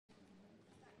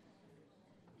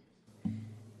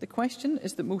The question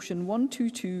is that motion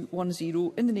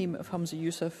 12210 in the name of Humza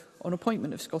Yousaf on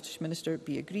appointment of Scottish Minister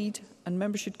be agreed, and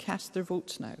members should cast their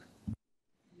votes now.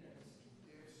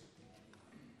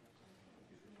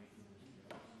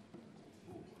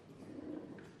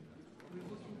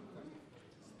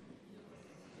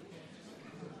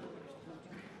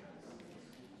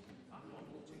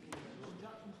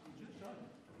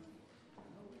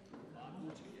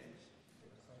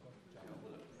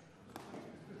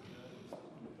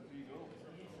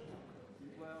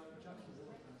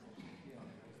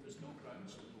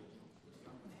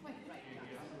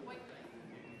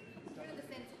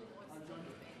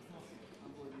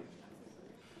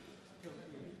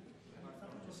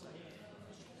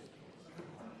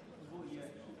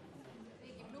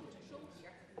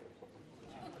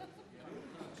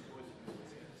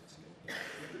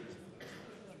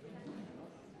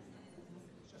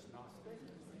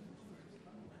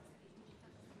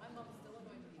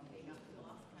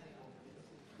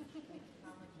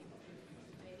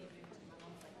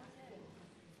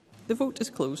 The vote is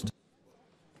closed.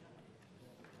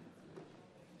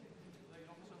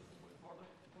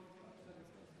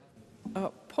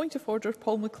 Point of order,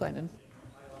 Paul McLennan.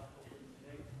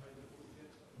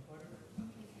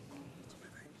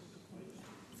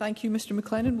 Thank you, Mr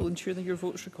McLennan. We'll ensure that your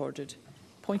vote is recorded.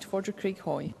 Point of order, Craig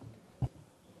Hoy.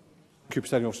 Thank you,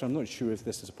 Presiding Officer. I'm not sure if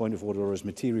this is a point of order or is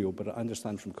material, but I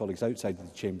understand from colleagues outside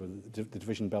the chamber that the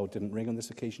division bell didn't ring on this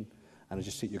occasion, and I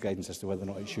just seek your guidance as to whether or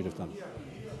not it should have done.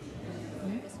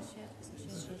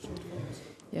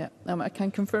 Yeah, I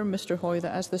can confirm, Mr Hoy,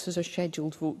 that as this is a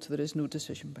scheduled vote, there is no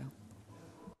decision bell.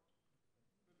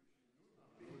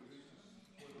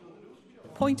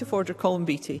 Point of order, Colin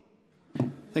Beattie.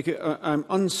 Thank you. I'm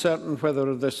uncertain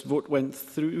whether this vote went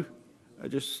through. I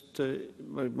just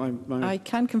I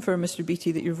can confirm, Mr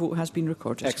Beattie, that your vote has been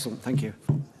recorded. Excellent. Thank you.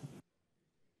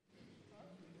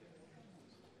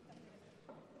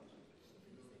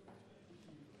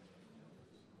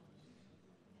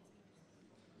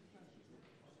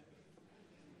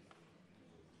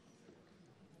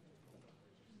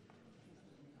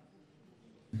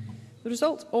 The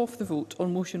result of the vote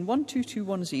on motion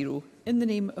 12210 in the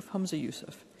name of Humza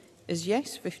Yousaf is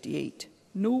yes 58,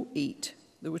 no 8.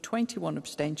 There were 21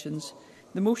 abstentions.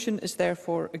 The motion is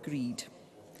therefore agreed.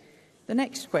 The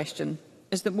next question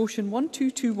is that motion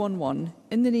 12211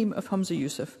 in the name of Humza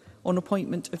Yousaf on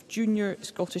appointment of junior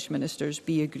Scottish ministers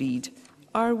be agreed.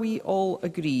 Are we all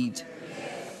agreed?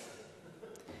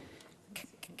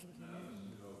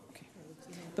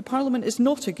 The Parliament is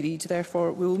not agreed,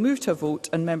 therefore we will move to a vote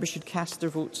and members should cast their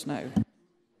votes now.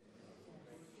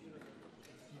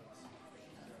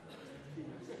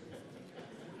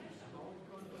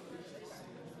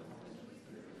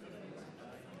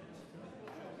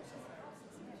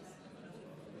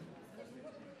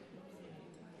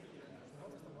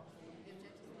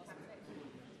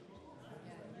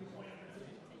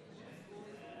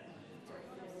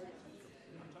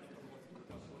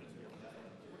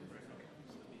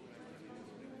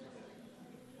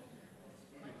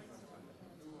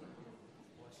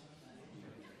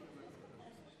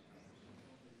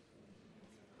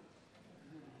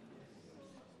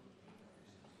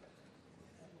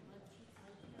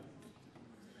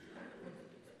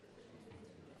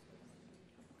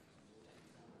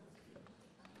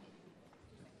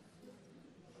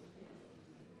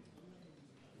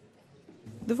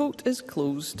 The vote is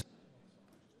closed.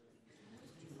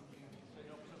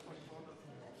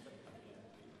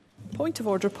 Point of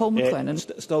order, Paul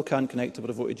McLennan. Still can't connect, but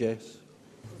I voted yes.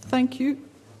 Thank you.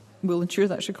 We'll ensure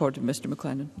that's recorded, Mr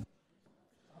McLennan.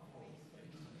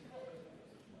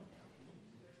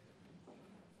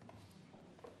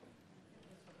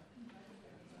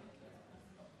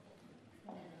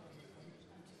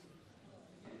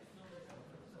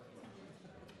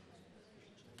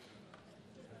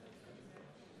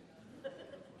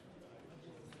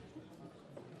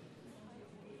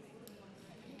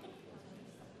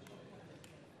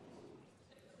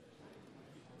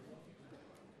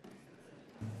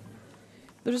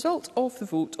 The result of the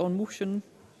vote on motion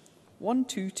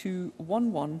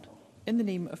 12211 in the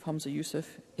name of Humza Yousaf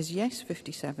is yes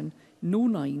 57, no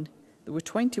 9. There were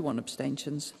 21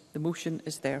 abstentions. The motion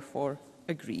is therefore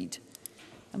agreed.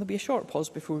 And there will be a short pause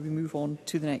before we move on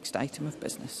to the next item of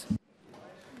business.